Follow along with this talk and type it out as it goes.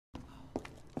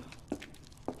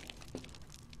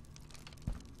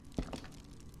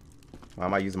Why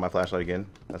am I using my flashlight again?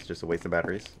 That's just a waste of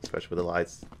batteries, especially with the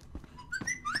lights.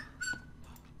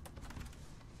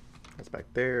 That's back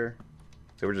there.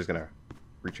 So we're just gonna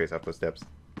retrace our footsteps.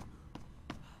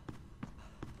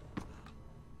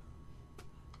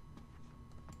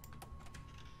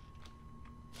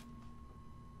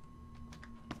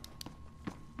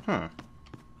 Hmm.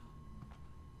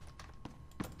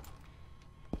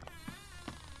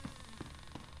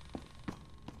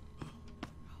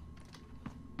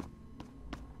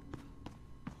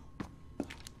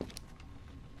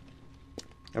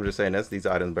 I'm just saying this, these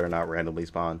items better not randomly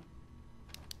spawn.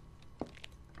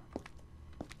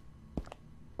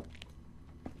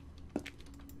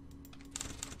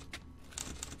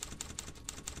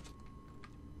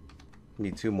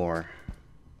 Need 2 more.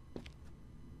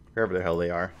 Wherever the hell they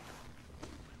are.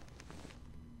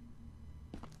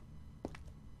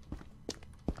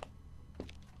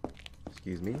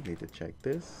 Excuse me, need to check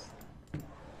this.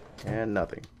 And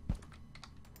nothing.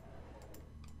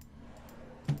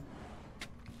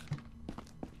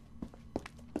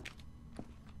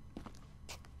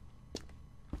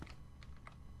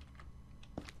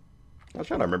 I was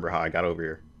trying to remember how I got over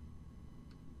here.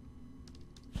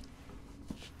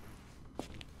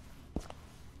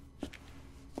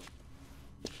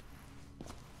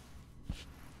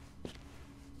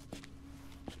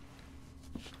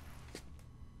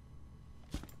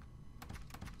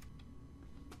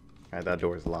 Alright, that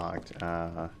door is locked.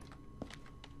 Alright,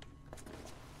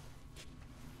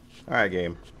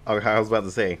 game. Oh, I was about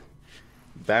to say,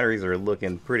 batteries are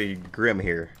looking pretty grim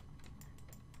here.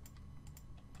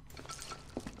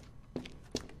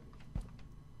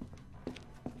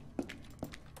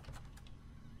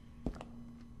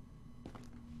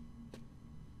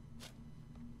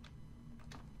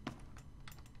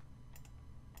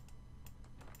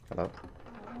 Hello?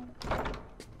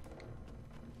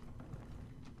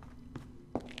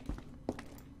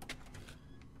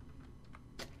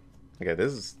 Okay,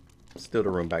 this is still the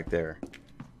room back there.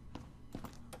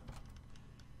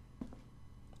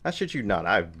 I shit you not,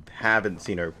 I haven't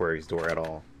seen an Aquarius door at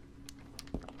all.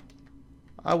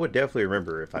 I would definitely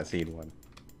remember if I seen one.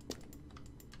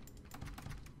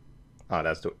 Oh,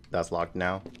 that's locked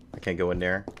now. I can't go in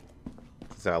there.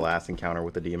 This is our last encounter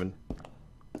with the demon.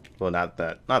 Well, not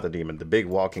the demon, the big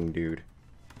walking dude.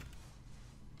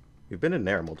 We've been in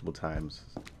there multiple times.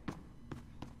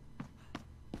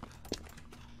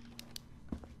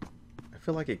 I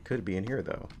feel like it could be in here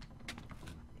though.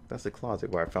 That's the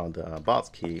closet where I found the boss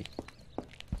key.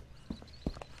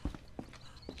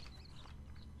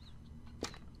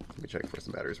 Let me check for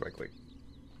some batteries right quick.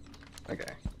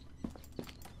 Okay.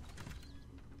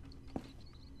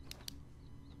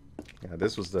 Yeah,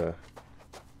 this was the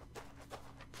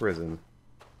prison.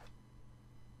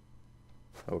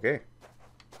 Okay.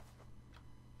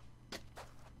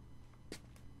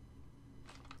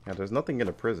 Yeah, there's nothing in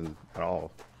a prison at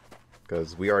all.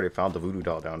 Because we already found the voodoo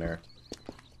doll down there.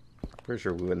 Pretty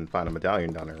sure we wouldn't find a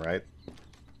medallion down there, right?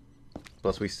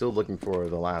 Plus, we're still looking for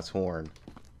the last horn.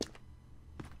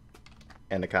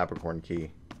 And the Capricorn key.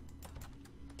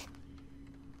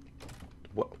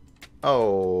 What?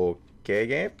 Okay,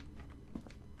 game?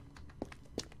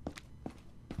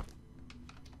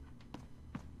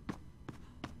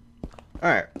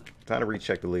 Alright, time to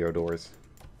recheck the Leo doors.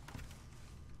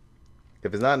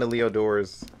 If it's not in the Leo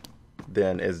doors,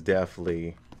 then it's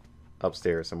definitely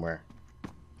upstairs somewhere.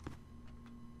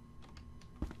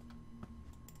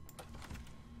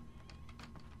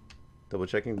 Double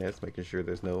checking this, making sure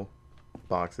there's no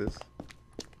boxes.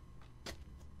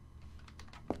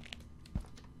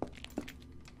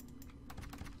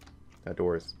 That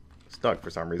door is stuck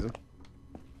for some reason.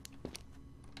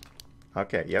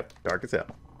 Okay, yep, dark as hell.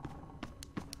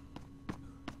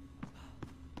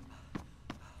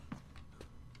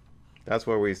 That's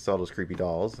where we saw those creepy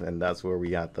dolls, and that's where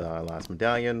we got the last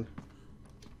medallion.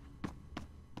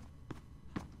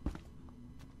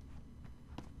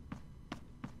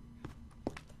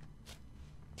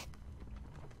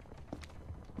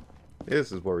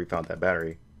 This is where we found that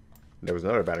battery. There was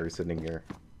another battery sitting here.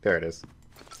 There it is.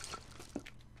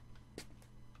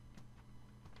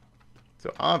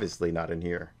 So obviously not in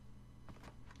here.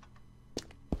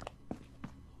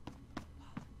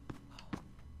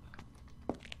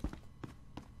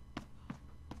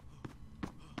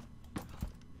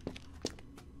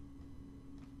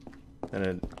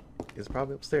 And it's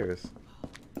probably upstairs.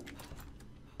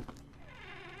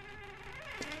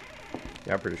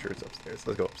 Yeah, I'm pretty sure it's upstairs.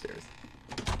 Let's go upstairs.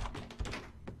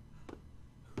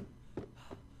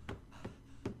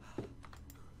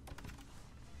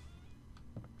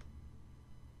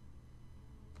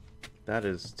 That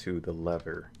is to the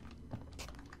lever.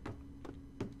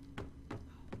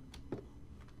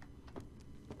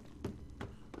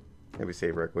 me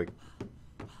save real quick.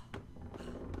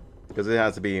 Because it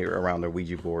has to be around the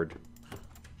Ouija board.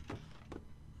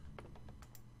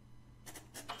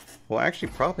 Well, actually,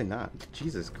 probably not.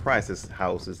 Jesus Christ, this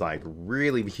house is like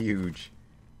really huge.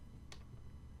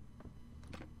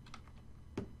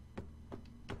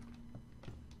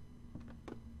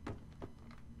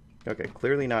 Okay,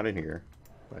 clearly not in here.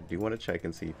 But I do want to check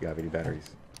and see if you have any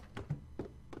batteries.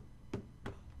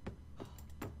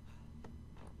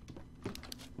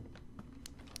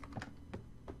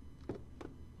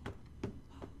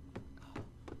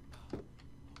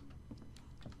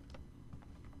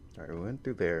 Alright, we went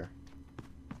through there.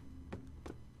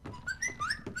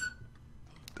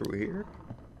 Through here?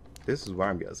 This is where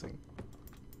I'm guessing.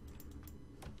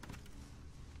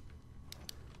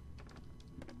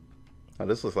 Oh,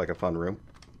 this looks like a fun room.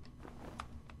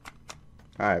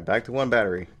 Alright, back to one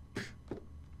battery.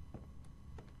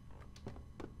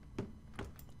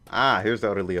 Ah, here's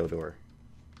the outer Leo door.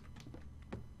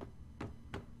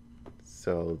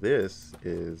 So this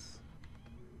is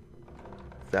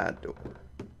that door.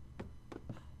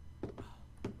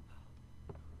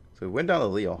 So we went down the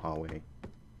Leo hallway.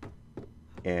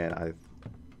 And I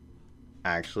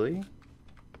actually,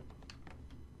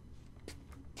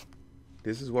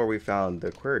 this is where we found the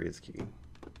Aquarius key.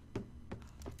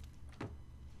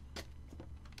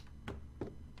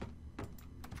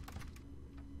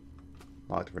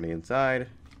 Locked from the inside.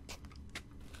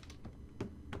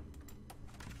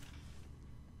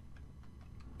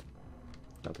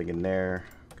 Nothing in there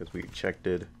because we checked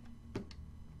it.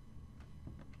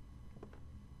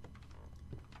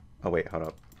 Oh wait, hold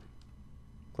up.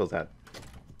 Close that.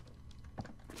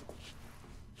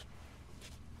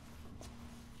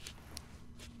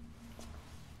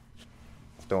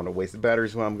 Don't want to waste the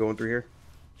batteries while I'm going through here.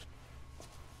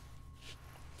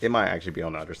 It might actually be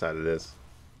on the other side of this.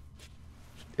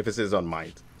 If it says on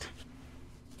might.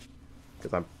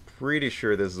 Because I'm pretty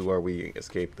sure this is where we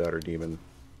escaped the other demon.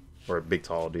 Or a big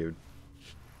tall dude.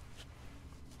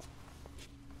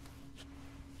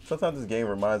 Sometimes this game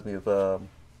reminds me of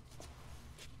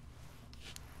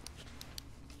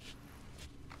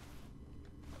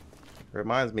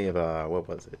what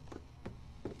was it?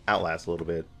 Outlast a little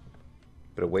bit.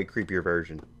 But a way creepier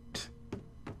version.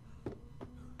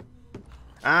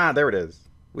 Ah, there it is.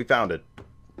 We found it.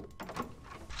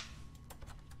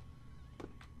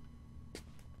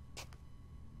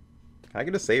 Can I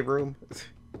get a save room?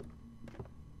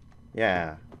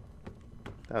 Yeah.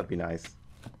 That would be nice.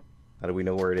 How do we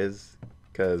know where it is?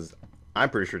 Because I'm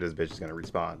pretty sure this bitch is going to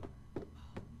respawn.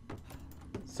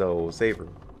 So, save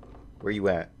room. Where you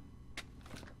at?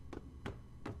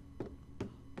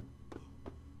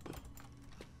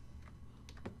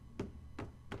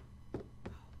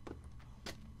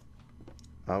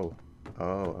 Oh.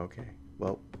 Oh, okay.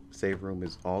 Well, save room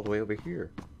is all the way over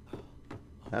here.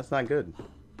 That's not good.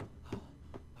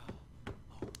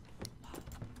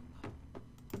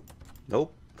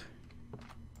 Nope.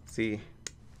 See,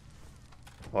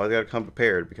 always gotta come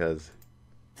prepared because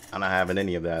I'm not having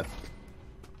any of that.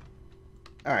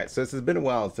 Alright, so this has been a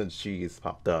while since she's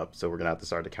popped up, so we're gonna have to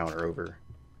start the counter over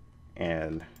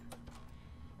and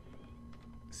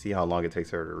see how long it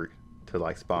takes her to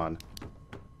like spawn.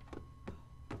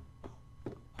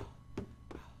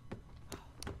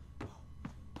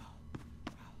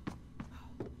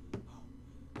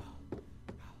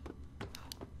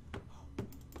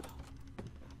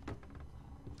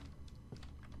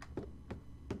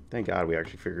 Thank God we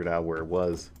actually figured out where it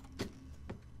was.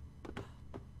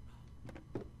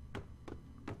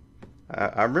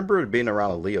 I remember it being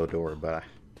around a Leo door, but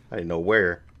I didn't know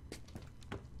where.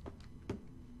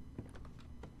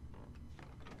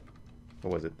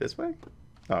 Or was it this way?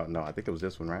 Oh, no, I think it was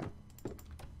this one, right?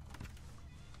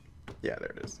 Yeah,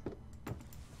 there it is.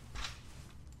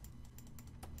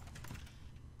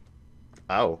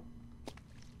 Oh.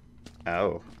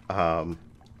 Oh.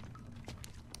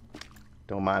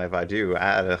 Don't mind if I do.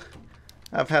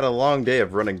 I've had a long day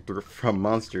of running from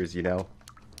monsters, you know.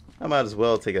 I might as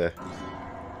well take a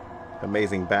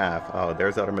amazing bath. Oh,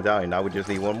 there's the other medallion. Now we just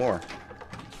need one more.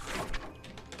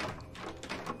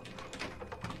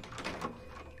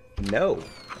 No.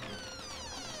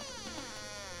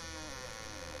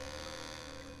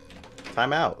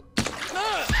 Time out. I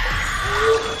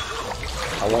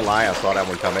won't lie, I saw that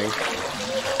one coming.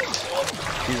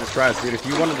 Jesus Christ, dude, if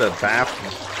you wanted to bath,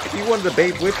 if you wanted to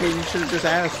bathe with me, you should have just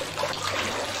asked.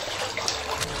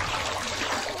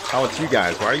 Oh, it's you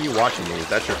guys. Why are you watching me? Is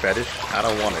that your fetish? I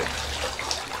don't want it.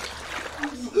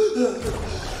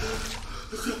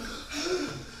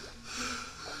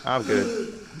 I'm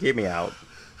good. Get me out.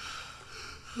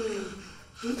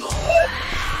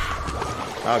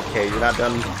 Okay, you're not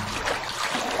done.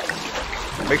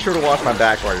 Make sure to watch my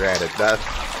back while you're at it.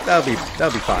 That'll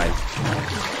be fine.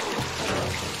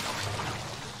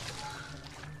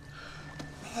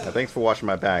 Thanks for watching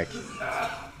my back.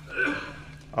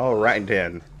 Alright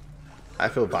then. I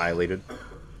feel violated.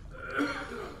 I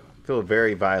feel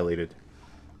very violated.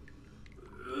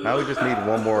 Now we just need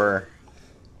one more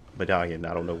medallion.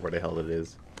 I don't know where the hell it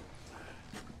is.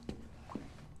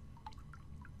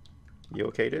 You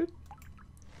okay, dude?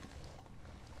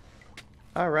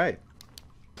 Alright.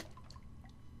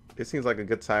 It seems like a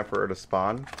good time for her to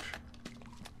spawn.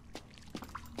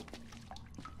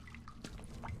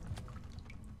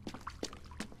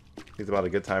 Seems about a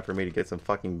good time for me to get some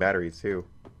fucking batteries too.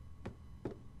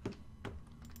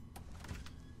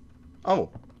 Oh,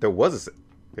 there was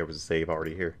a save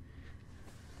already here.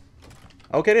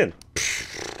 Okay then.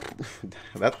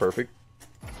 That's perfect.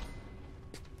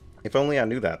 If only I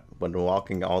knew that when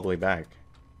walking all the way back.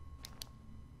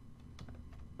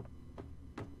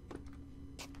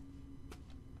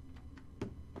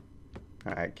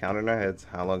 Alright, counting our heads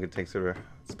how long it takes to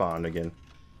spawn again.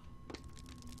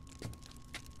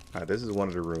 Alright, this is one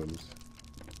of the rooms.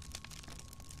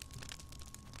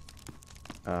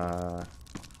 I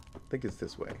think it's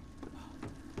this way.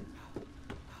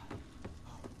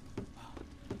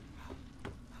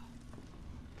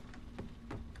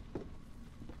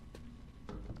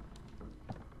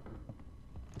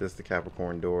 This is the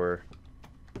Capricorn door,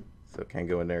 so can't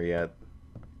go in there yet.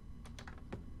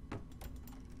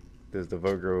 There's the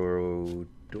Virgo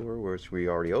door, which we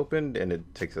already opened, and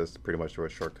it takes us pretty much to a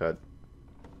shortcut.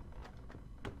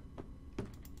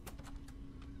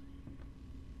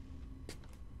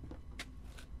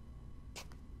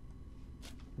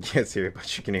 You can't see it,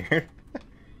 but you can hear it.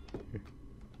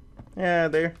 Yeah,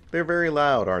 they're very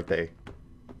loud, aren't they?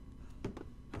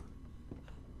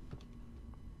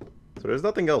 So there's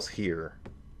nothing else here.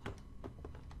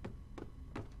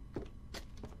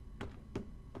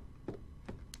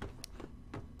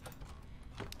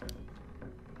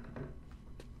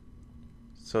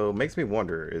 So it makes me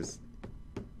wonder, is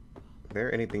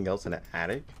there anything else in the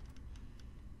attic?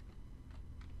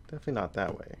 Definitely not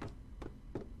that way.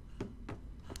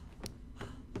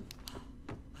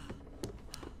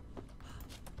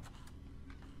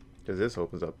 Because this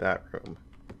opens up that room.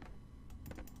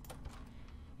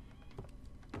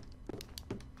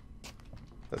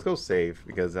 Let's go save,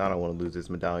 because I don't want to lose this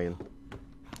medallion.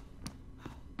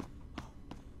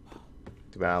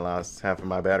 Too bad I lost half of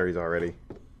my batteries already.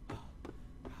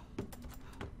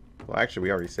 Well, actually,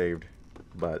 we already saved,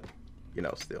 but, you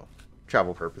know, still.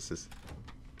 Travel purposes.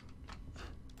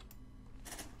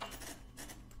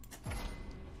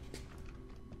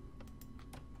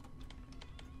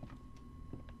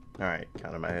 Alright,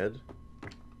 count in my head.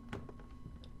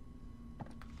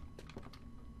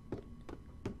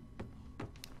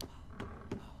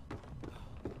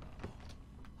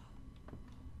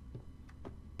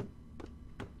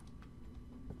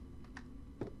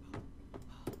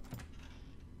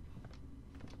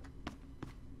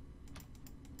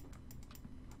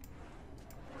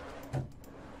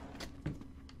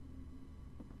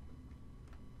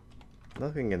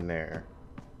 Nothing in there.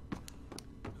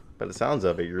 By the sounds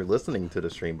of it, you're listening to the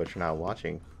stream, but you're not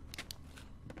watching.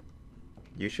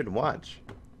 You should watch.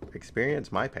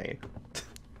 Experience my pain.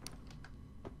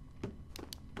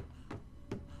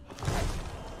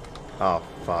 Oh,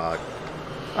 fuck.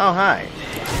 Oh, hi.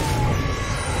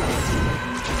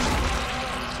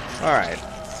 Alright,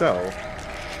 so...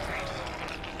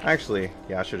 Actually,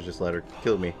 yeah, I should have just let her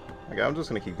kill me. Okay, I'm just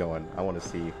gonna keep going. I want to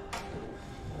see...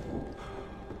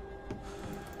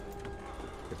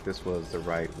 if this was the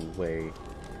right way.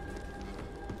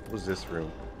 What was this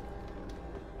room?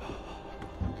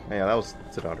 Yeah, that was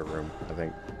the other room, I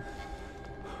think.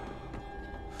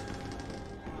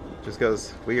 Just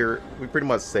because we pretty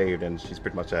much saved, and she's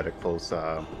pretty much at a close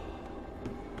spot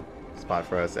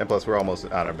for us, and plus we're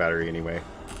almost out of battery anyway.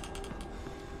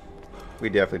 We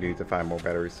definitely need to find more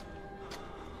batteries.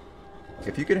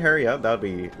 If you could hurry up, that would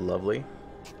be lovely.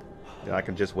 Then I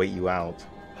can just wait you out.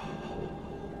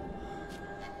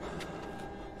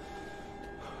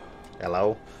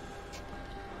 Hello?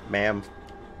 Ma'am?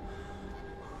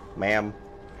 Ma'am?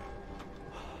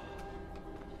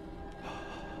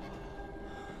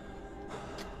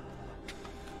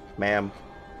 Ma'am?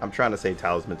 I'm trying to say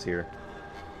talismans here.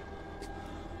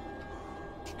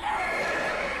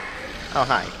 Oh,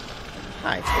 hi.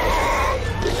 Hi.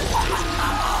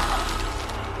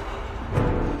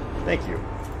 Thank you.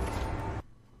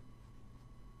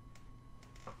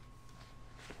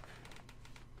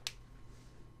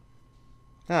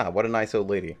 Ah, what a nice old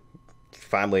lady.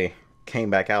 Finally came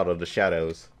back out of the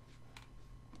shadows.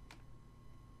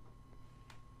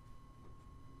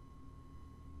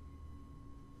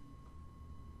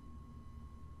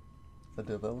 The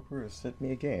developer has sent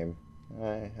me a game.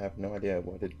 I have no idea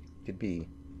what it could be.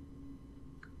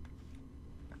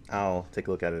 I'll take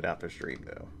a look at it after stream,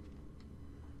 though.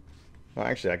 Well,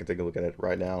 actually, I can take a look at it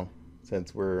right now,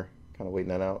 since we're kind of waiting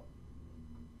that out.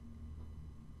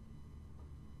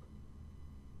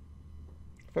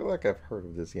 I feel like I've heard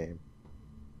of this game.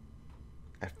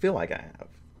 I feel like I have.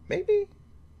 Maybe?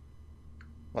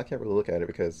 Well, I can't really look at it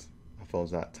because my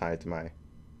phone's not tied to my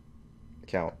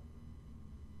account.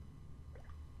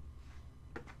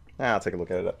 I'll take a look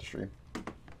at it after stream.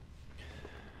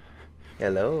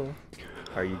 Hello?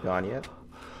 Are you gone yet?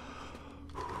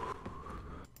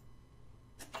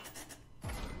 I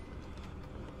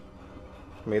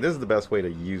mean, this is the best way to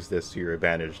use this to your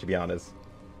advantage, to be honest.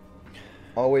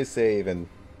 Always save and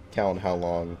count how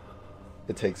long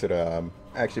it takes it to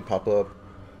actually pop up.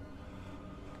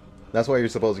 That's why you're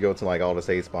supposed to go to like all the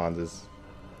save spawns as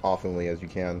oftenly as you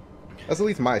can. That's at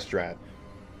least my strat.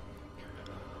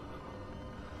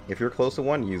 If you're close to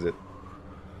one, use it.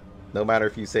 No matter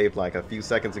if you saved like a few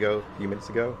seconds ago, a few minutes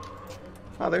ago.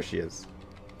 Oh, there she is.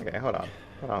 Okay, hold on.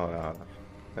 Hold on.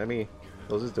 Let me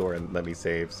close this door and let me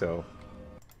save, so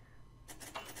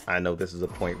I know this is a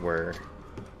point where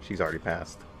she's already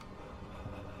passed.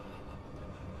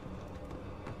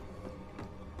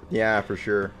 Yeah, for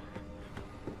sure.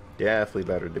 Definitely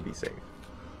better to be safe.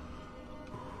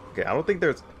 Okay, I don't think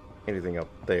there's anything up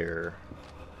there.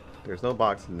 There's no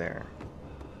box in there.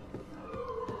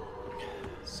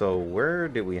 So where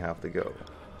do we have to go?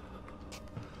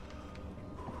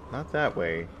 Not that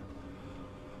way.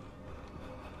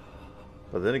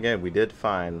 But then again, we did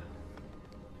find...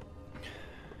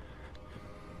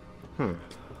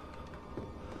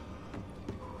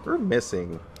 We're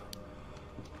missing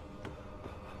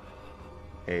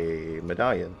a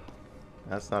medallion.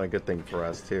 That's not a good thing for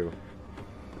us, too.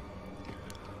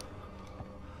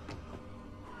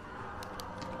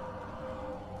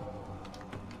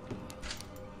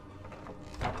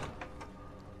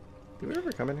 Did we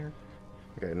ever come in here?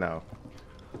 Okay, no.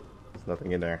 There's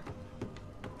nothing in there.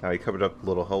 Now he covered up a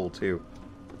little hole, too.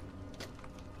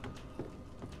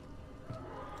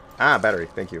 Ah, battery.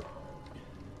 Thank you.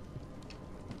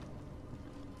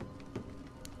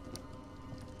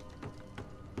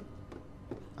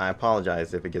 I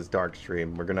apologize if it gets dark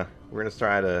stream. We're gonna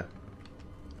try to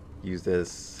use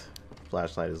this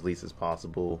flashlight as least as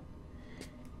possible.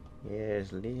 Yeah,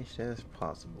 as least as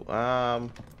possible.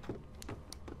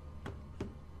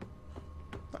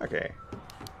 Okay.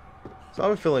 So I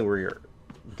have a feeling we're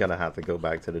gonna have to go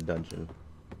back to the dungeon.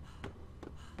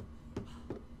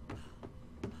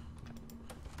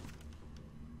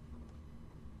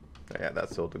 Yeah,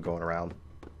 that's still going around.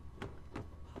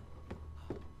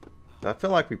 I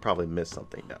feel like we probably missed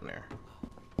something down there.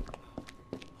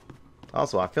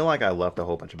 Also, I feel like I left a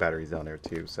whole bunch of batteries down there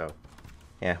too, so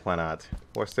yeah, why not?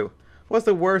 What's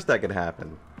the worst that could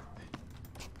happen?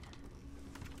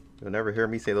 You'll never hear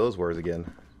me say those words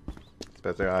again.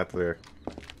 Especially after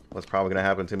what's probably gonna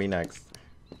happen to me next.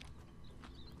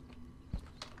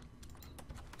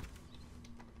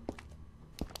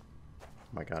 Oh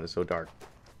my god, it's so dark.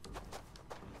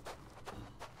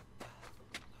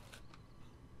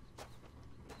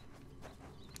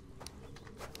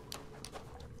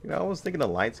 You know, I was thinking the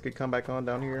lights could come back on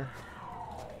down here.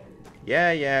 Yeah,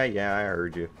 I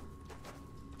heard you.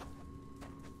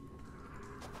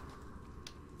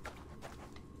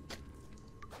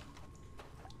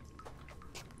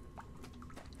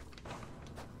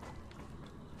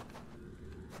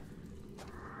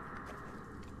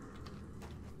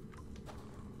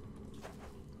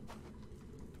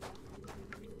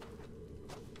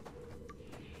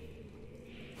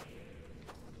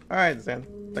 Alright, Zen.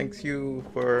 Thanks you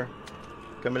for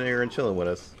coming in here and chilling with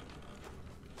us.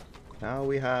 Now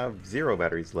we have 0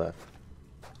 batteries left.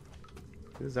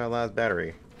 This is our last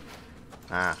battery.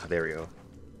 Ah, there we go.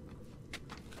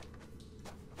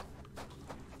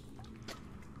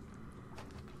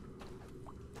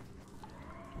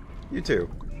 You too.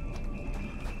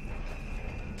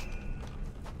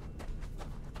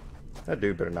 That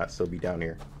dude better not still be down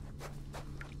here.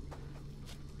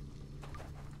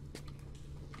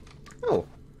 Oh.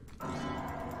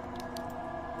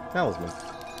 Talisman.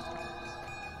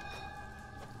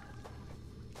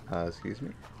 Excuse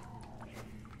me.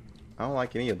 I don't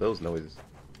like any of those noises.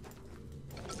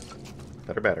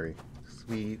 Better battery.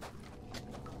 Sweet.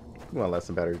 We want less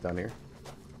than batteries down here.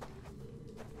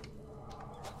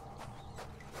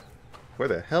 Where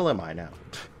the hell am I now?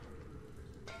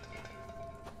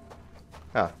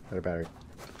 Ah, another battery.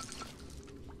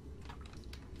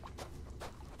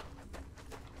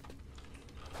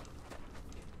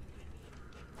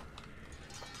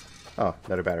 Oh,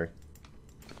 another battery.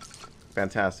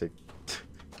 Fantastic.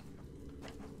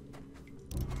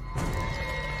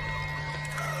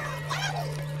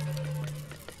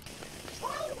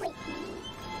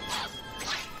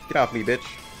 Get off me, bitch.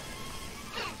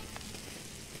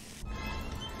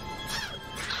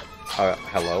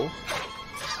 Hello?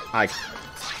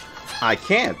 I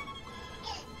can't.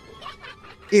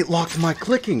 It locked my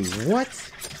clicking. What?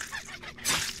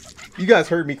 You guys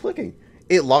heard me clicking.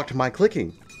 It locked my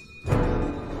clicking.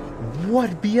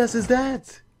 What BS is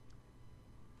that?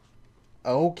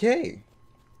 Okay.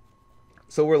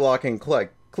 So we're locking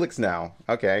clicks now.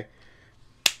 Okay.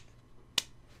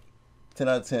 10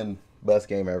 out of 10. Best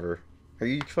game ever. Are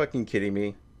you fucking kidding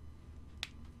me?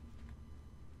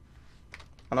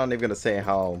 I'm not even gonna say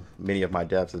how many of my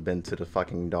deaths have been to the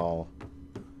fucking doll.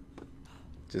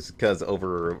 Just because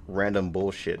over random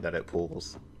bullshit that it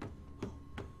pulls.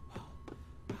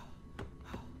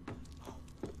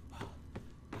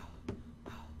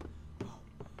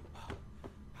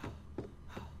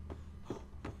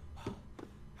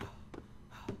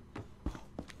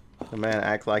 The man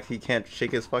acts like he can't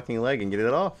shake his fucking leg and get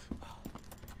it off.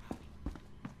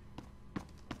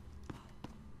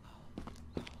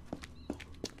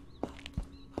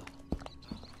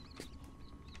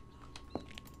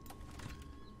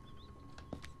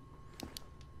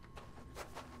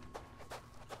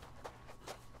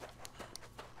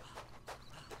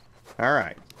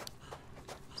 Alright.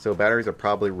 So batteries are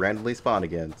probably randomly spawned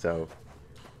again, so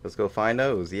let's go find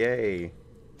those. Yay.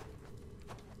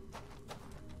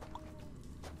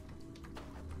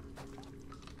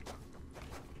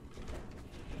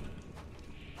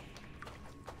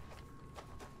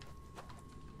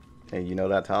 Hey, you know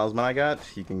that talisman I got?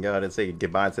 You can go ahead and say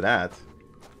goodbye to that.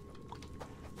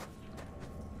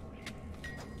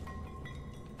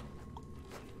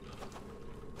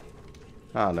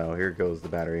 Oh no, here goes the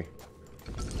battery.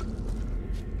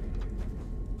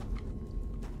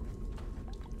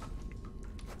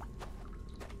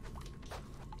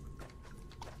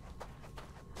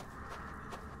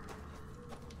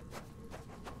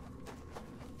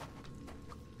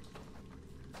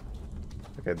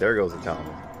 Okay, there goes the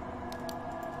talisman.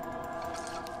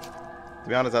 To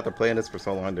be honest, after playing this for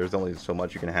so long, there's only so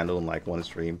much you can handle in like one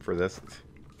stream for this.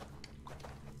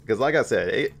 Because like I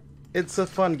said, it's a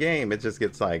fun game. It just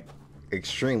gets like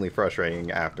extremely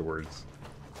frustrating afterwards.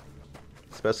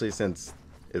 Especially since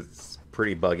it's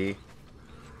pretty buggy.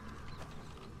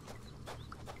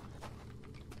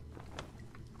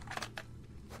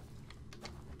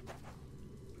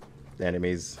 The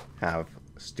enemies have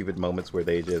stupid moments where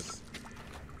they just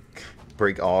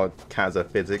break all kinds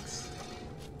of physics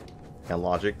and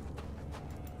logic.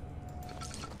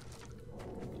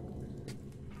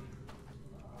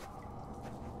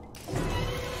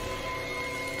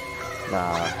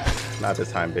 Nah, not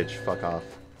this time, bitch. Fuck off.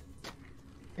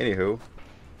 Anywho.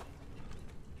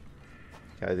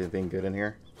 Guys, anything good in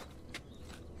here?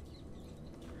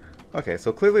 Okay,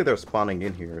 so clearly they're spawning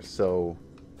in here, so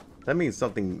that means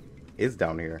something is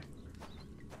down here.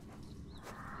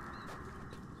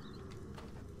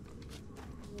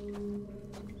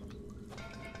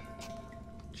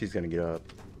 She's gonna get up.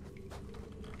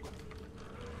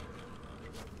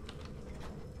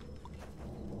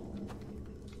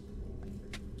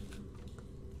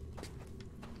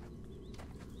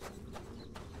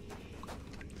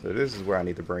 So this is where I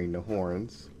need to bring the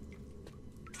horns.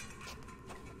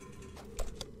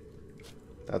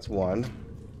 That's one.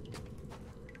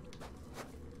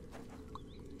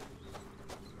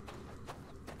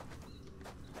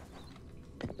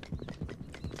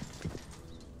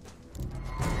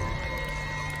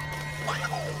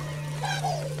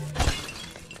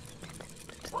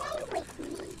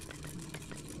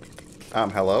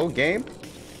 Hello, game?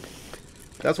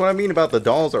 That's what I mean about the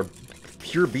dolls are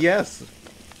pure BS.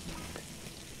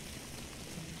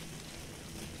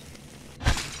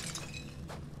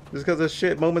 Just because of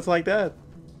shit moments like that.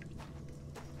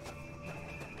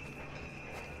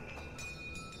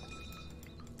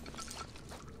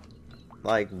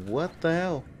 Like, what the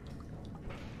hell?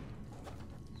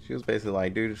 She was basically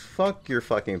like, dude, fuck your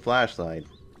fucking flashlight.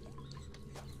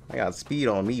 I got speed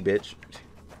on me, bitch.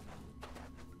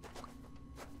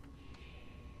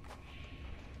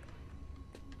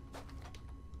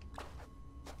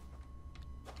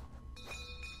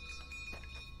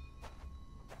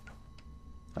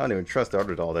 I don't even trust the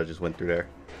other doll that just went through there.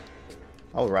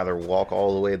 I would rather walk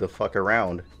all the way the fuck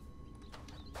around.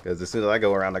 Because as soon as I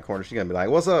go around the corner, she's gonna be like,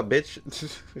 what's up, bitch?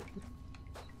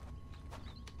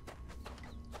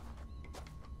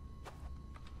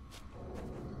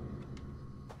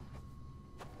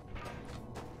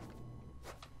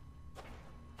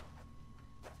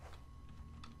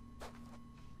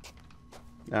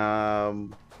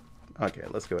 Okay,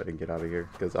 let's go ahead and get out of here,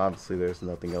 because obviously there's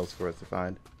nothing else for us to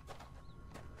find.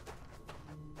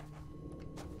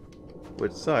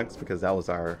 Which sucks, because that was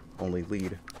our only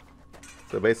lead.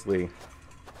 So basically,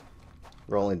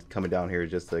 we're only coming down here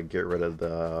just to get rid of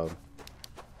the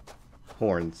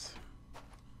horns.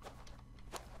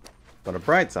 But on the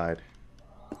bright side,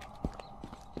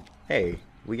 hey,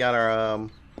 we got our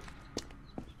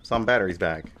some batteries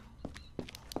back.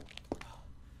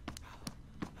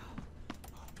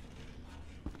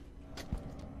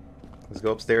 Let's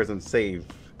go upstairs and save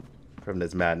from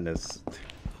this madness.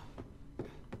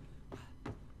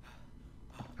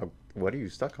 Oh, what are you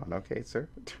stuck on? Okay, sir.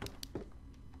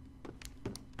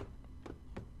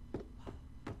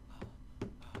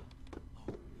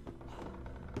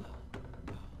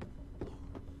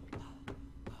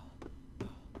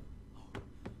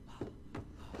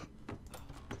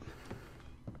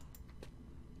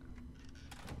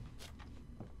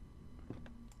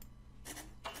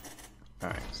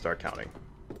 Alright, start counting.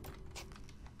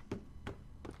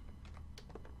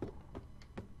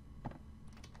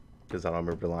 Because I don't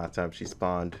remember the last time she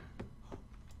spawned.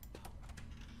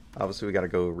 Obviously, we gotta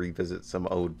go revisit some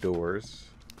old doors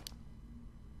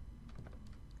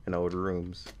and old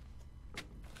rooms.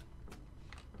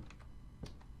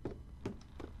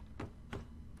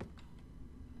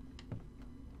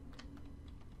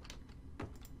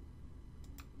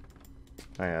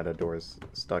 Oh yeah, the door's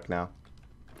stuck now.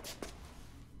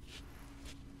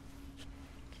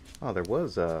 Oh, there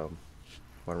was one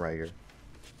right here.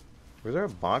 Was there a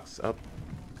box up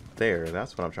there?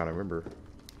 That's what I'm trying to remember.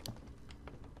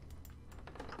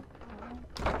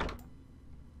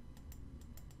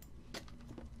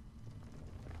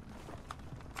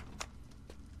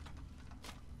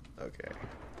 Okay.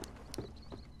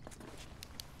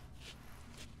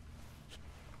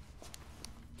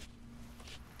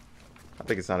 I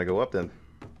think it's time to go up then.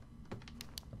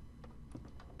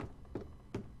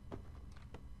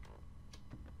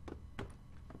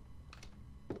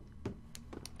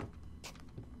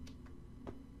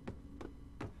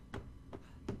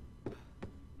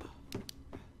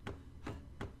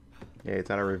 Yeah, it's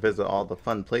time to revisit all the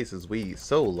fun places we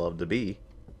so love to be.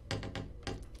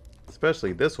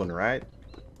 Especially this one, right?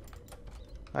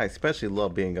 I especially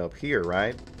love being up here,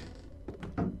 right?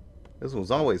 This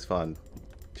one's always fun.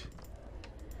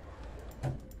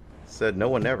 Said no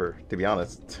one ever, to be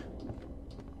honest.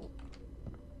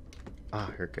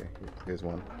 Ah, okay. Here's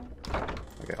one.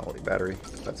 Okay, only battery.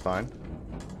 That's fine.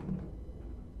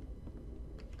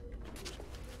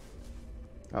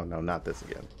 Oh no, not this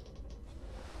again.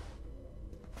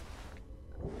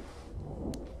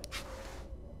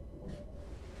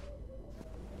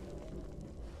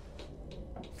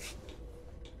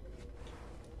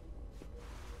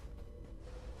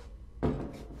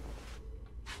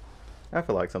 I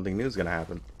feel like something new is gonna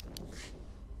happen.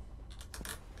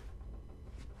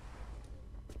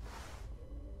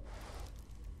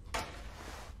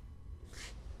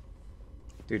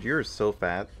 Dude, you're so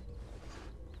fat.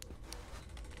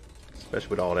 Especially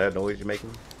with all that noise you're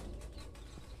making.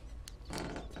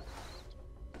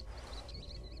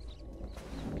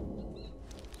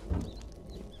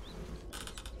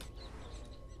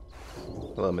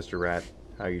 Hello, Mr. Rat.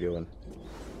 How you doing?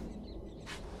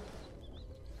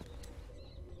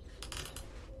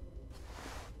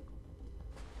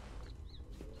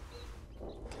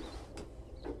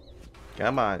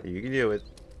 Come on, you can do it.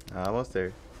 Almost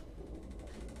there.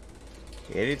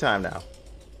 Anytime now.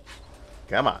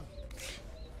 Come on.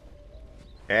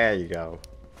 There you go.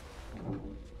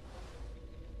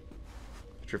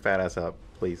 Put your fat ass up,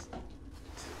 please.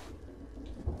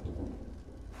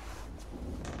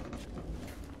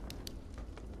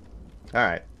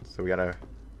 Alright, so we gotta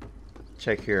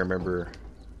check here, remember.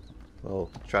 We'll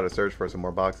try to search for some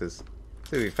more boxes.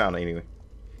 See if we found any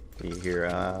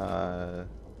here.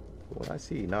 What I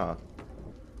see? Nah.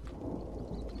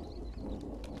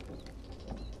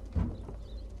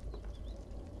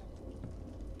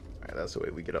 Alright, that's the way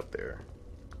we get up there.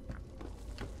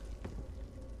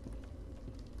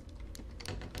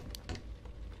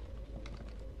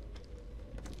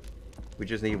 We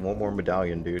just need one more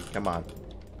medallion, dude. Come on.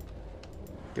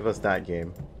 Give us that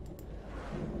game.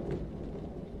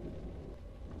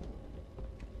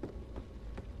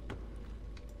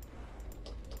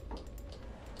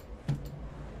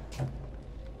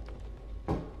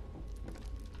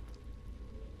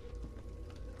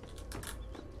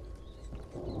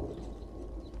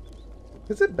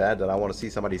 Is it bad that I want to see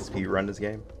somebody speedrun this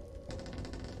game?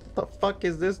 What the fuck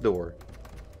is this door?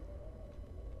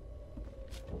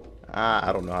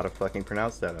 I don't know how to fucking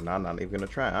pronounce that, and I'm not even gonna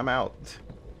try. I'm out.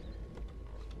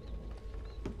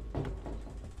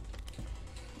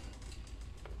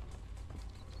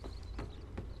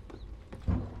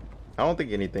 I don't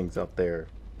think anything's up there,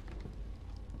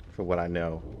 for what I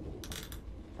know.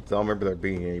 So I don't remember there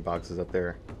being any boxes up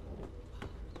there.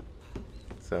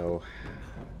 So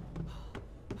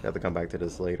I have to come back to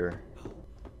this later.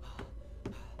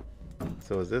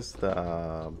 So is this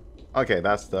the... okay,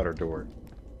 that's the other door.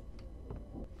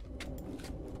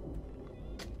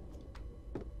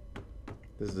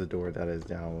 This is the door that is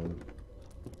down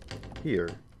here.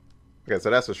 Okay,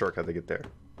 so that's the shortcut to get there.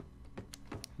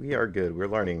 We are good. We're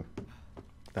learning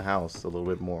the house a little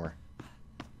bit more.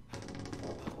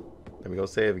 Let me go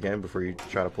save again before you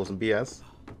try to pull some BS.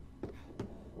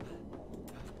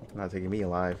 Not taking me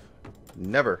alive.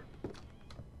 Never.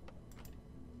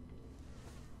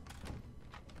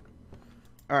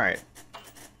 Alright.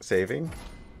 Saving.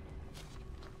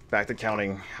 Back to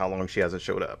counting how long she hasn't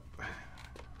showed up.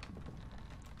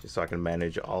 Just so I can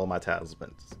manage all of my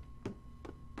talismans.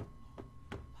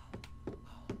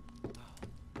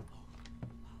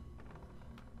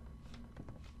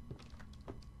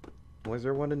 Was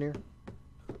there one in here?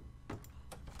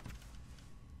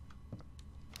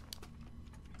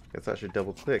 Guess I should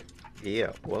double click.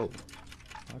 Yeah, whoa.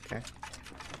 Okay.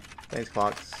 Thanks,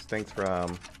 Clocks. Thanks for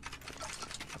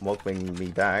welcoming me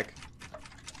back.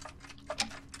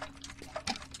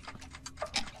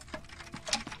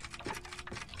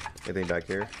 Anything back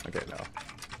here? Okay, no.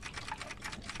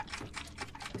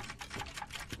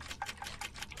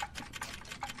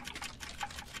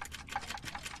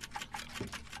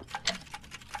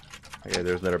 Okay,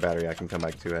 there's another battery I can come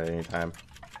back to at any time.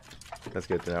 That's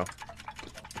good to know.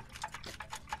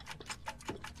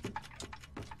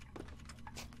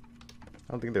 I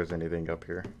don't think there's anything up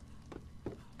here.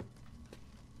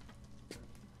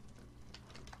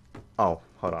 Oh,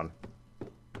 hold on.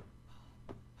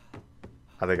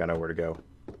 I think I know where to go.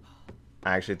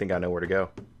 I actually think I know where to go.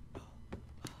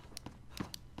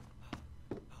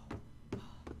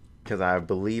 Because I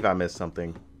believe I missed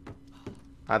something.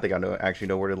 I think I actually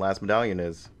know where the last medallion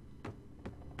is.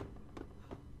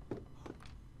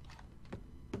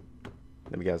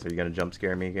 Let me guess, are you going to jump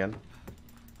scare me again?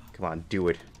 Come on, do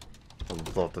it. I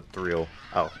love the thrill.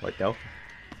 Oh, wait, no.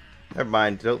 Never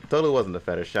mind. Totally wasn't a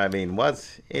fetish. I mean,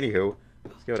 was. Anywho,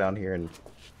 let's go down here and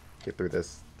get through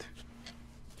this.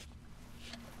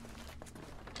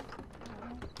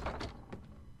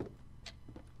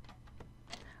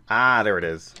 Ah, there it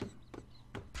is.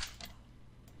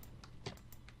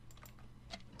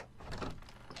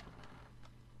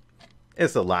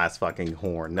 It's the last fucking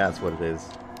horn. That's what it is.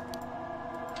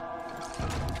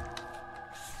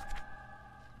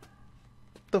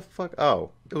 The fuck? Oh,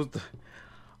 it was the...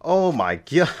 oh my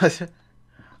god.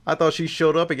 I thought she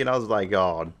showed up again. I was like,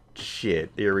 oh shit.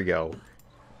 Here we go.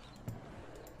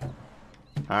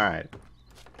 Alright.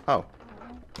 Oh.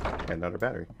 Another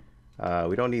battery.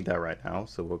 We don't need that right now,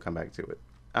 so we'll come back to it.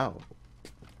 Oh.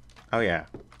 Oh yeah.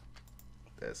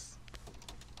 This.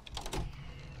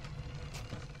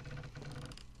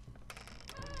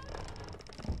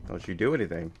 Don't you do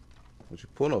anything. Don't you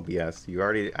pull no BS. You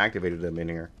already activated them in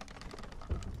here.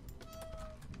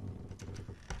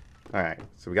 Alright,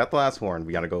 so we got the last horn.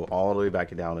 We gotta go all the way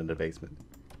back down in the basement.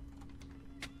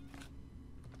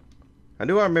 I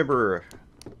knew I remember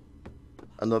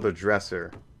another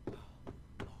dresser.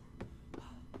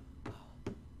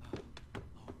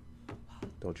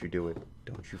 Don't you do it.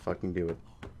 Don't you fucking do it.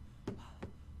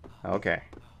 Okay.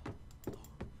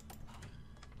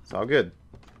 It's all good.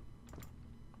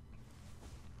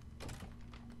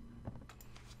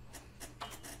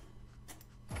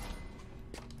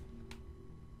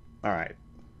 Alright.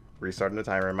 Restarting the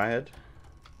timer in my head.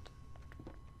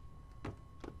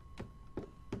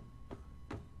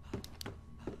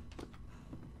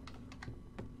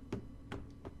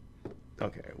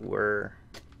 Okay, we're...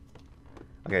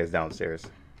 okay, it's downstairs.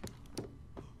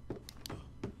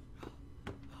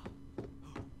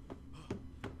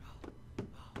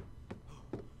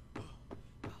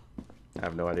 I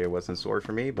have no idea what's in store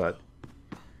for me, but...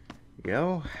 you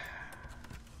know...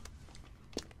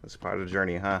 that's part of the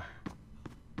journey, huh?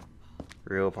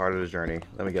 Real part of the journey.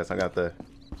 Let me guess, I got to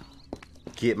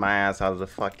get my ass out of the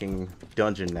fucking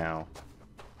dungeon now.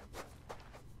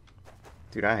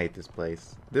 Dude, I hate this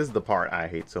place. This is the part I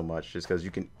hate so much, just because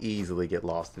you can easily get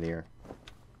lost in here.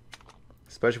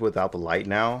 Especially without the light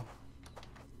now.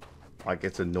 Like,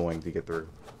 it's annoying to get through.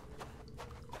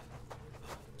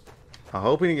 I'm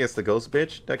hoping it's the ghost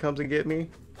bitch that comes and get me.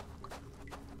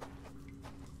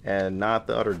 And not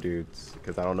the other dudes,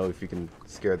 because I don't know if you can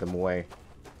scare them away.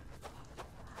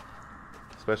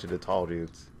 Especially the tall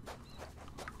dudes.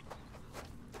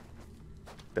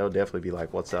 They'll definitely be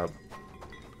like, what's up?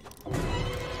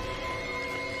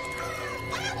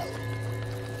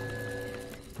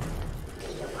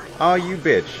 Oh, you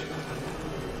bitch.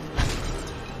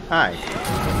 Hi.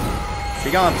 Be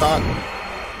gone, thought.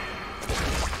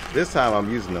 This time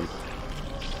I'm using them.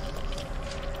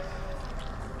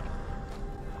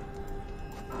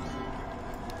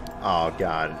 Oh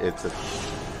god, it's a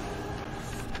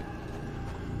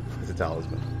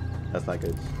talisman. That's not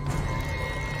good.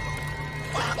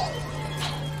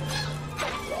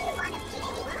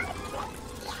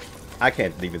 I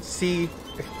can't even see.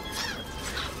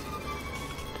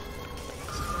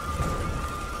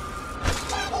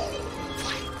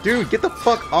 Dude, get the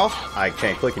fuck off! I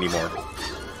can't click anymore.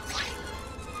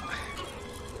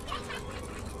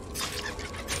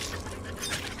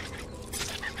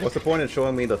 What's the point in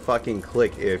showing me the fucking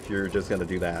click if you're just gonna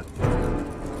do that?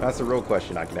 That's a real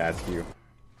question I can ask you.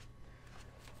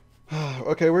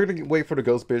 Okay, we're gonna wait for the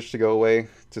ghost bitch to go away,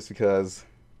 just because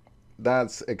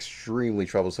that's extremely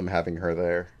troublesome having her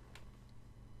there.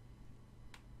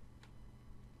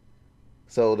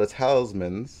 So the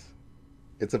talismans,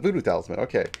 it's a voodoo talisman.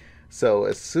 Okay, so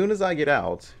as soon as I get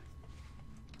out,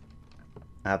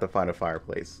 I have to find a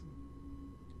fireplace,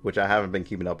 which I haven't been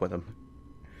keeping up with them.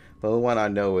 The only one I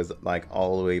know is like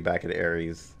all the way back at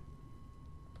Ares.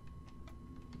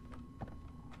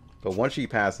 But once she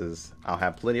passes, I'll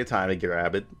have plenty of time to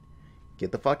grab it,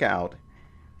 get the fuck out,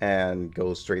 and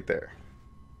go straight there.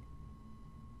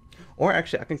 Or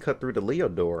actually, I can cut through the Leo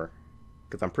door,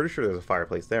 because I'm pretty sure there's a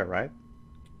fireplace there, right?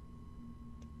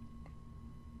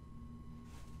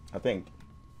 I think.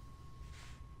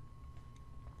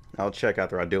 I'll check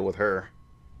after I deal with her.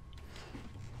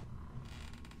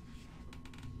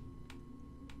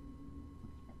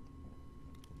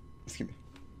 Excuse me.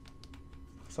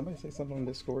 Somebody say something on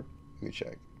Discord? Let me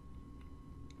check.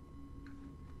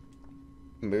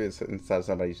 Maybe it's inside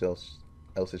somebody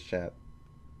else's chat.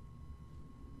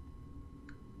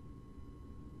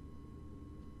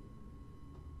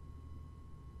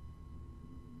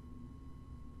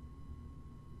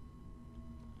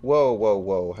 Whoa, whoa,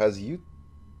 whoa. Has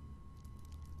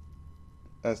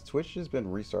Twitch just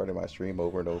been restarting my stream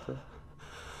over and over?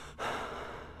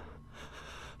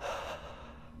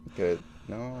 Good.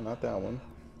 No, not that one.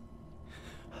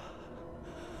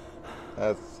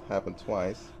 That's happened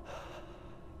twice.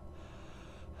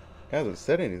 It hasn't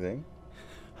said anything.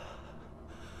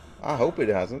 I hope it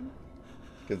hasn't,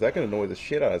 because that can annoy the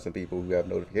shit out of some people who have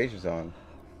notifications on.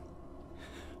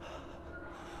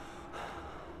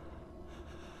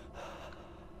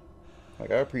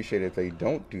 Like, I appreciate it if they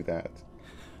don't do that.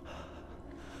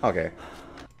 Okay.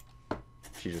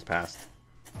 She just passed.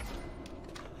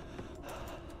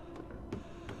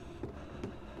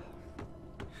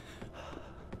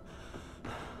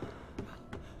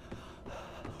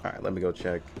 Alright, let me go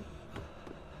check.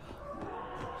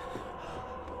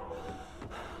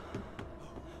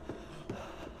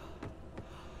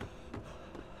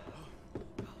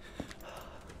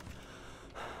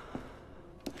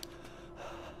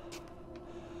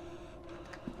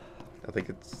 I think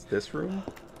it's this room.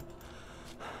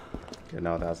 Okay,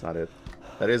 no, that's not it.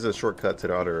 That is a shortcut to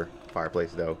the other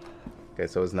fireplace, though. Okay,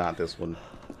 so it's not this one.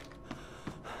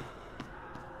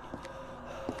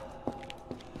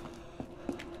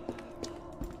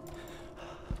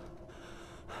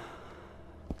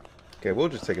 Okay, we'll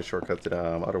just take a shortcut to the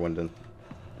other one then.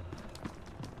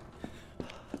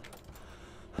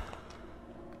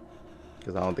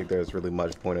 Because I don't think there's really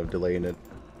much point of delaying it.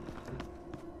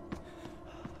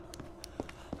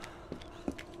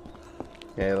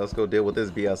 Okay, let's go deal with this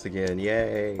BS again.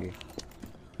 Yay!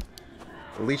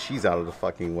 At least she's out of the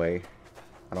fucking way.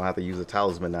 I don't have to use a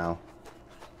talisman now.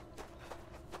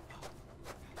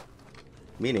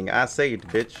 Meaning, I saved,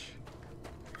 bitch.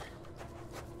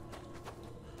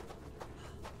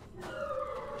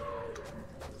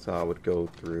 So I would go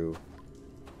through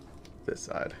this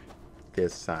side.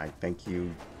 This side. Thank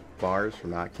you, bars, for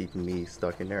not keeping me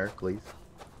stuck in there, please.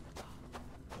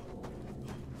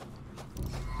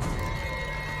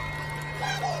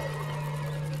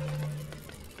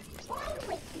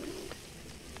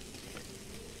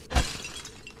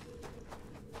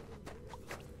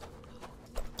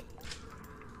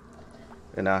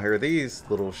 And now here these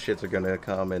little shits are gonna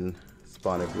come and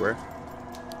spawn everywhere.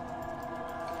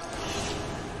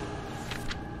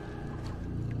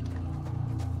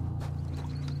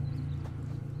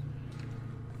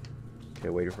 Okay,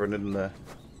 waiting for them to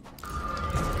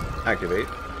activate.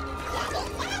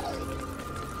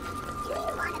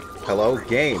 Hello,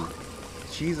 game.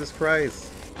 Jesus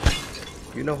Christ.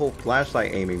 You know whole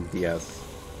flashlight aiming BS.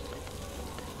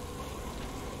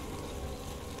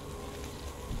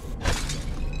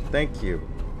 Thank you.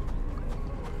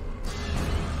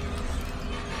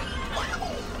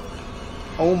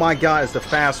 Oh my god, it's the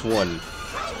fast one.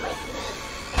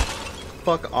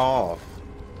 Fuck off.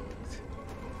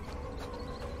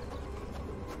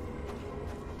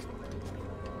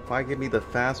 Why give me the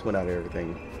fast one out of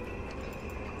everything?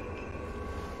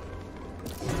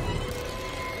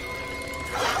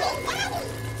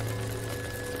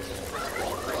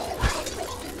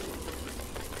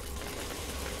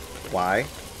 Why?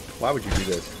 Why would you do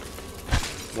this?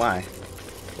 Why?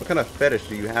 What kind of fetish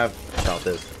do you have about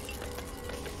this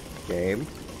game?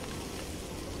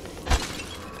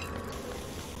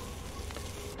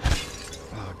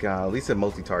 Oh god, at least it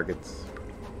multi-targets.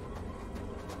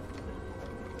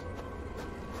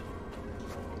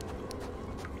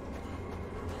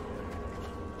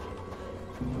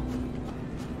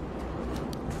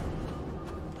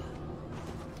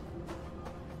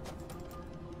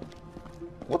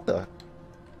 What the?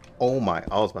 Oh my,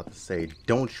 I was about to say,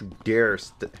 don't you dare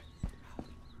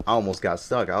I almost got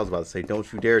stuck. I was about to say,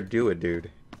 don't you dare do it,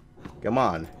 dude. Come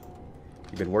on.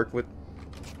 You've been working with...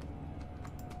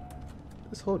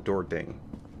 This whole door thing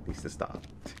needs to stop.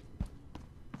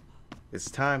 It's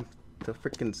time to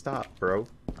freaking stop, bro.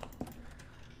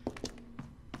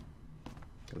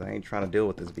 Because I ain't trying to deal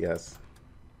with this BS.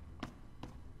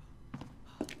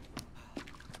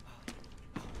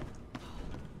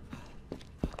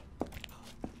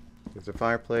 There's a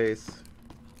fireplace.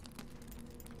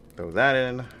 Throw that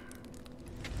in.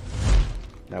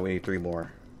 Now we need 3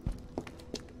 more.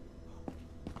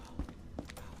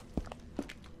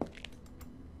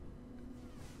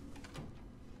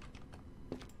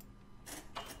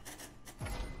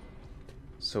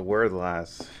 So where are the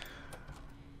last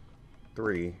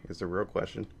 3 is the real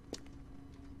question.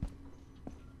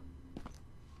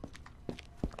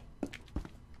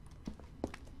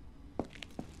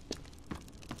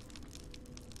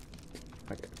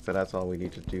 Okay, so that's all we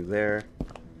need to do there.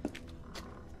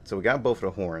 So we got both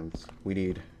of the horns. We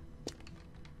need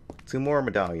 2 more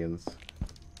medallions.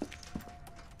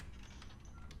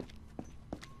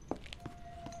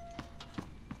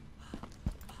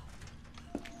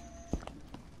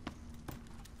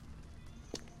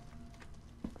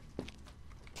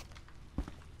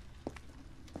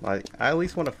 I at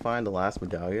least want to find the last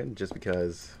medallion just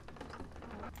because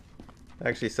it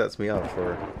actually sets me up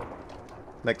for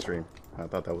next stream. I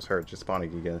thought that was her just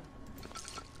spawning again.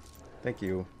 Thank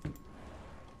you.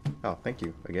 Oh, thank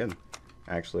you again,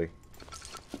 actually.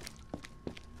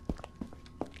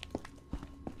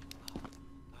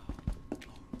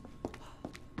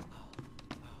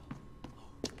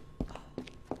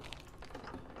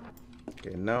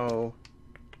 Okay, no.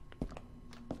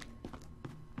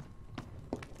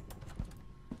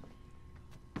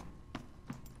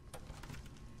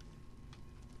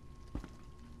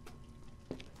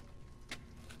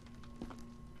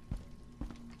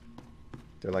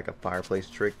 They're like a fireplace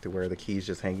trick to where the key's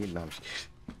just hanging. No, I'm just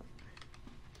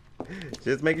kidding.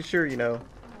 Just making sure, you know.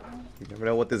 You never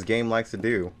know what this game likes to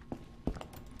do.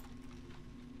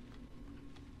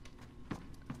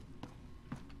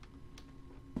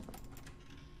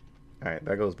 Alright,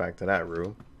 that goes back to that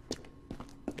room.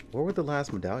 Where would the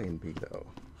last medallion be, though?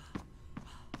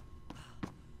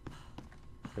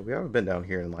 We haven't been down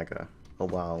here in like a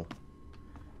while.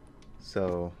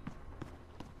 So...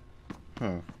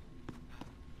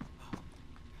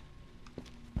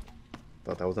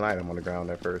 Thought that was an item on the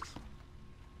ground at first.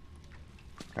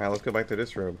 Alright, let's go back to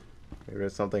this room. Maybe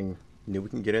there's something new we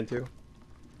can get into.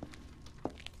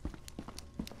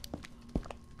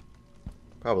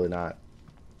 Probably not.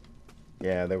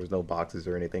 Yeah, there was no boxes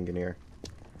or anything in here.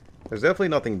 There's definitely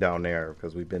nothing down there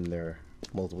because we've been there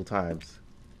multiple times.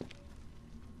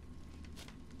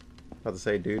 About to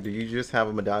say, dude, do you just have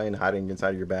a medallion hiding inside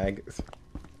of your bag?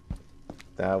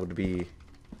 That would be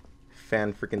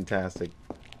fan-freaking-tastic.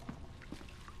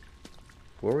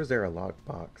 Where was there a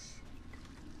lockbox?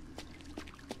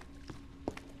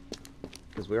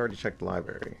 Because we already checked the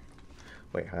library.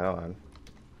 Wait, hold on.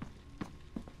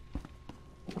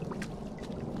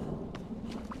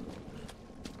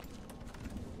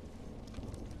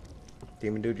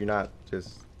 Demon dude, you're not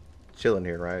just chilling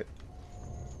here, right?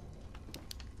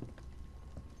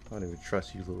 I don't even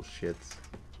trust you little shits.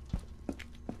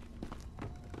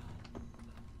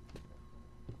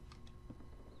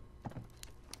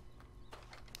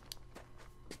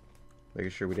 Making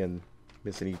sure we didn't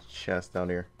miss any chests down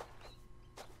here.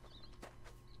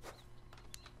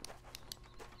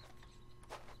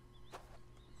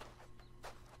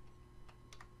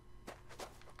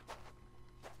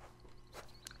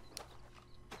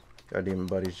 Our demon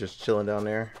buddy's just chilling down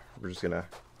there. We're just gonna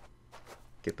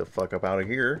get the fuck up out of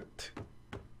here.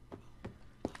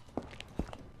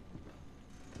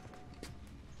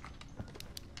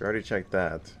 We already checked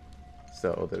that.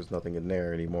 So there's nothing in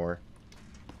there anymore.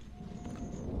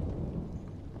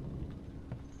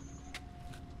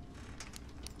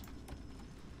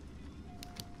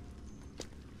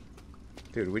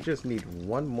 Dude, we just need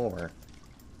one more.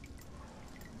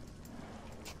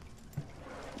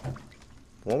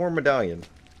 One more medallion.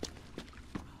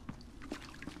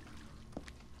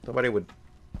 Somebody would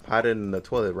hide it in the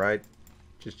toilet, right?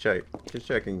 Just check. Just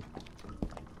checking.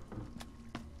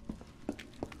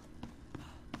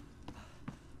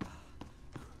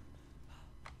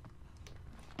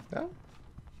 No?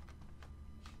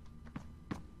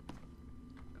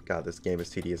 God, this game is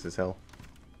tedious as hell.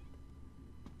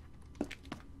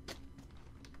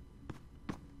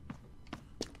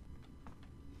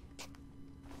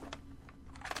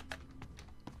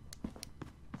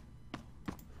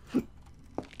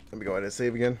 Let me go ahead and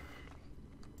save again.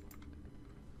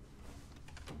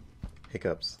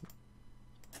 Hiccups.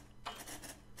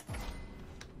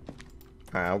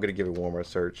 Alright, I'm gonna give it one more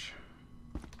search.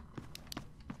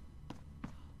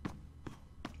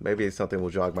 Maybe something will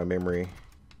jog my memory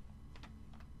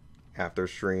after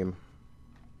stream,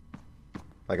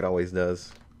 like it always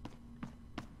does.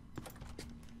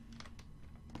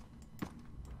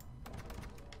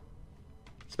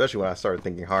 Especially when I start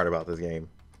thinking hard about this game.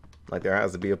 Like there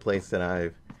has to be a place that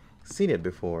I've seen it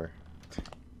before.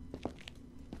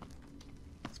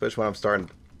 Especially when I'm starting.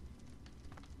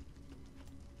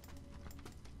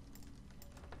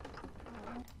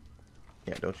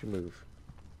 Yeah, don't you move.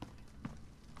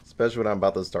 Especially when I'm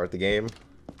about to start the game.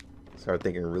 Start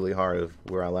thinking really hard of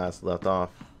where I last left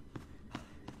off.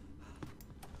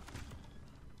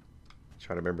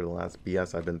 Try to remember the last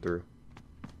BS I've been through.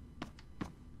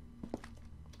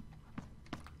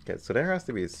 Okay, so there has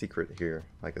to be a secret here,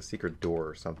 like a secret door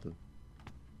or something.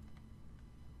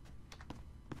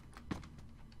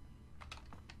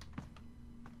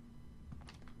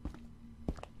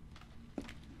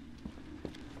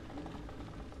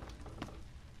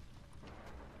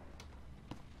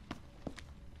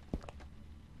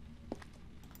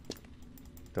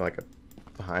 They're like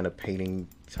behind a painting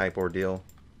type ordeal.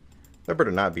 There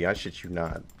better not be. I shit you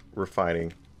not. We're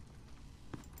fighting.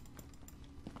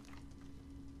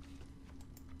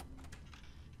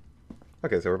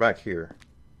 Okay, so we're back here.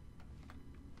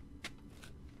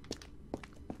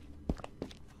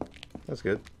 That's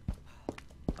good.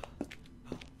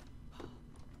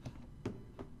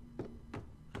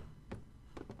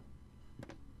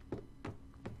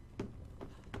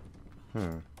 I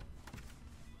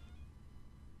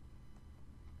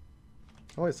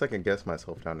always second guess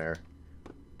myself down there.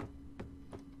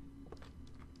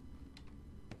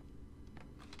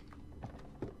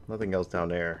 Nothing else down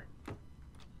there.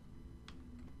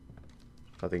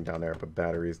 Nothing down there but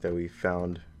batteries that we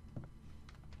found.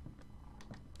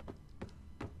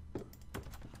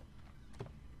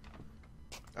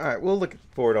 Alright, we'll look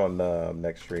forward on the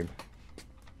next stream,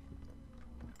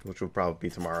 which will probably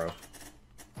be tomorrow.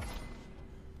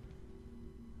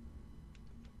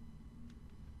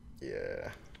 Yeah.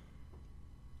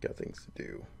 Got things to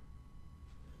do.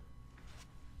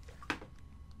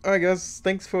 Alright guys,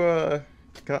 thanks for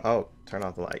oh, turn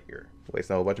off the light here.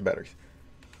 Wasting a whole bunch of batteries.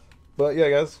 But yeah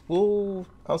guys,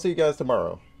 I'll see you guys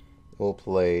tomorrow. We'll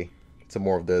play some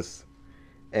more of this.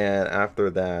 And after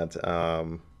that,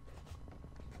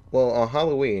 well, on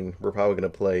Halloween, we're probably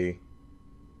going to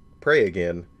Prey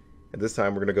again. And this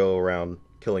time we're going to go around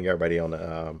killing everybody on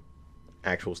the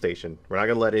actual station. We're not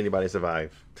going to let anybody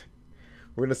survive.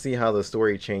 We're going to see how the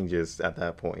story changes at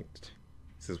that point,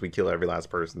 since we kill every last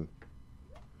person.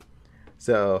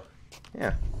 So,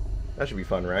 yeah, that should be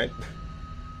fun, right?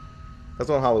 That's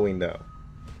on Halloween, though.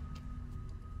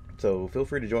 So feel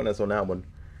free to join us on that one.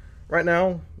 Right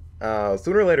now,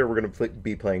 sooner or later, we're going to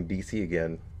be playing DC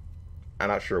again. I'm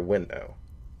not sure when, though.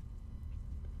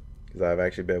 Because I've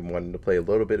actually been wanting to play a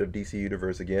little bit of DC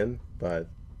Universe again. But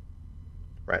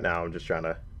right now, I'm just trying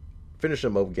to finish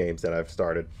some old games that I've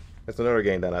started. It's another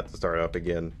game that I have to start up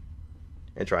again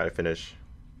and try to finish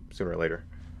sooner or later.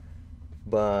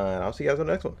 But I'll see you guys on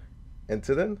the next one.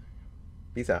 Until then,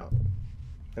 peace out.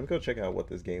 Let me go check out what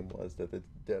this game was that the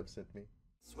dev sent me.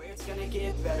 Swear it's gonna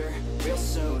get better real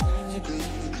soon.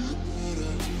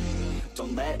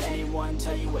 Don't let anyone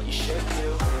tell you what you should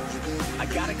do. I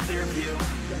got a clear view.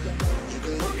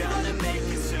 We're gonna make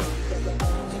it soon.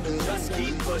 Just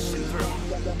keep pushing through.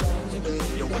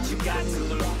 You're what you got to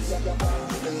lose.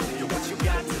 You're what you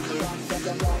got to lose.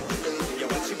 You're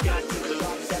what you got to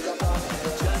lose.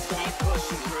 Just keep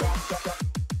pushing through.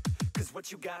 'Cause what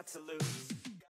you got to lose.